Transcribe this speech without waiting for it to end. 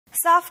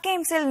SAFF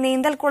ഗെയിംസിൽ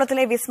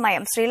നീന്തൽക്കുളത്തിലെ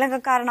വിസ്മയം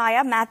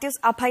ശ്രീലങ്കക്കാരനായ മാത്യൂസ്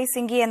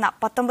അഭയ്സിംഗി എന്ന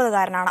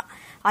 19-കാരനാണ്.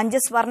 5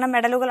 സ്വർണ്ണ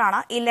മെഡലുകളാണ്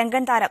ഈ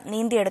ലങ്കൻ താരം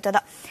നീന്തിയെടുത്തത്.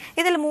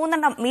 ഇതിൽ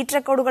 3 മീറ്റർ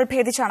റെക്കോർഡുകൾ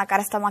ഭേദിച്ചാണ്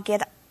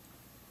കരസ്ഥമാക്കിയത്.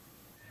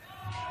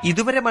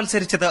 ഇതുവരെ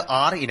മത്സരിച്ചത്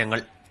 6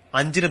 ഇനങ്ങൾ,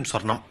 5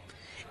 സ്വർണം.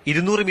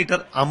 200 മീറ്റർ,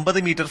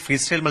 50 മീറ്റർ ഫ്രീ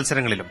സ്റ്റൈൽ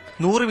മത്സരങ്ങളിലും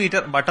 100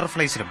 മീറ്റർ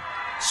ബട്ടർഫ്ലൈസിലും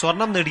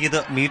സ്വർണം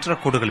നേടിയത് മീറ്റർ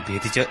റെക്കോർഡുകൾ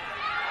ഭേദിച്ച്.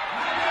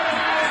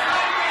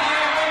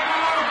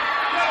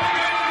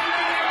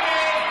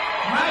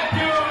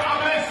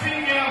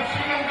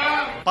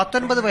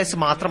 വയസ്സ്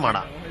മാത്രമാണ്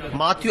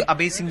മാത്യു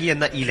അബേസിംഗി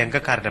എന്ന ഈ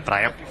ലങ്കക്കാരന്റെ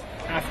പ്രായം.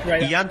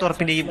 ഇയാൻ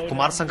തോർപ്പിനെയും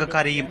കുമാർ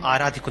സംഘക്കാരെയും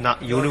ആരാധിക്കുന്ന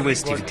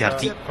യൂണിവേഴ്സിറ്റി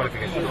വിദ്യാർത്ഥി.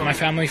 My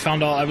family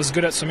found out I was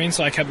good at swimming,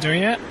 so I kept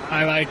doing it.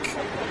 I like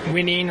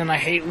winning and I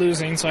hate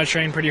losing, so I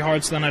train pretty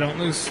hard so then I don't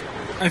lose.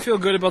 I feel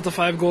good about the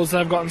 5 golds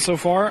that I've gotten so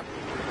far,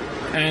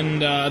 and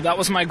that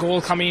was my goal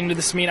coming into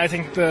this meet. I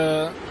think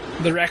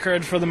the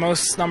record for the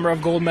most number of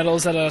gold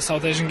medals at a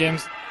South Asian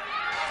Games.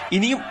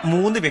 ഇനിയും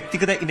 3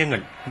 വ്യക്തിഗത ഇനങ്ങൾ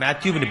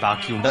മാത്യുവിന്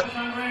ബാക്കിയുണ്ട്.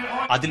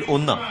 അതിൽ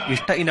ഒന്ന്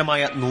ഇഷ്ട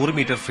ഇനമായ 100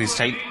 metre free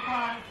style.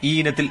 ഈ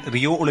ഇനത്തിൽ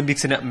Rio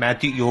ഒളിമ്പിക്സിന്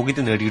Mathew യോഗ്യത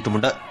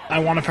നേടിയിട്ടുമുണ്ട്. I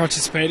want to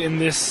participate in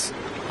this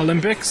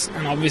Olympics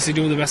and obviously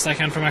do the best I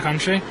can for my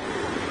country.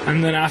 And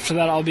then after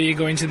that I'll be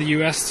going to the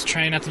US to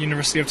train at the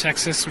University of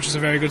Texas, which is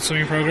a very good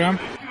swimming program.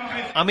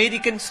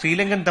 American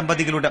Sri Lankan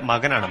ദമ്പതികളുടെ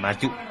മകനാണ്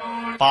മാത്യു.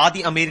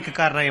 പാതി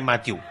അമേരിക്കക്കാരനായ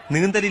മാത്യു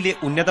നീന്തലിലെ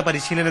ഉന്നത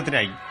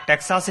പരിശീലനത്തിനായി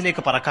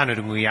ടെക്സാസിലേക്ക്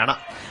പറക്കാനൊരുങ്ങുകയാണ്.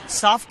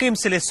 SAFF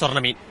ഗെയിംസിലെ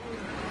സ്വർണ്ണമീൻ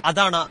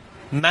അതാണ്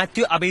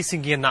മാത്യു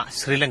അബേസിംഗി എന്ന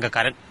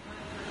ശ്രീലങ്കക്കാരൻ.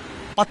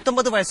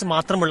 19 വയസ്സ്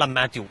മാത്രമുള്ള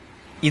മാത്യു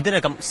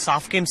ഇതിനകം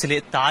സാഫ് ഗെയിംസിലെ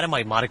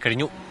താരമായി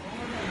മാറിക്കഴിഞ്ഞു.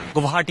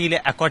 ഗുവാഹട്ടിയിലെ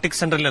അക്വാട്ടിക്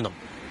സെന്ററിൽ നിന്നും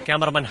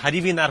ക്യാമറമാൻ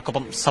ഹരിവി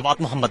നായർക്കൊപ്പം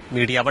സവാദ് മുഹമ്മദ്,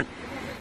 മീഡിയ 1.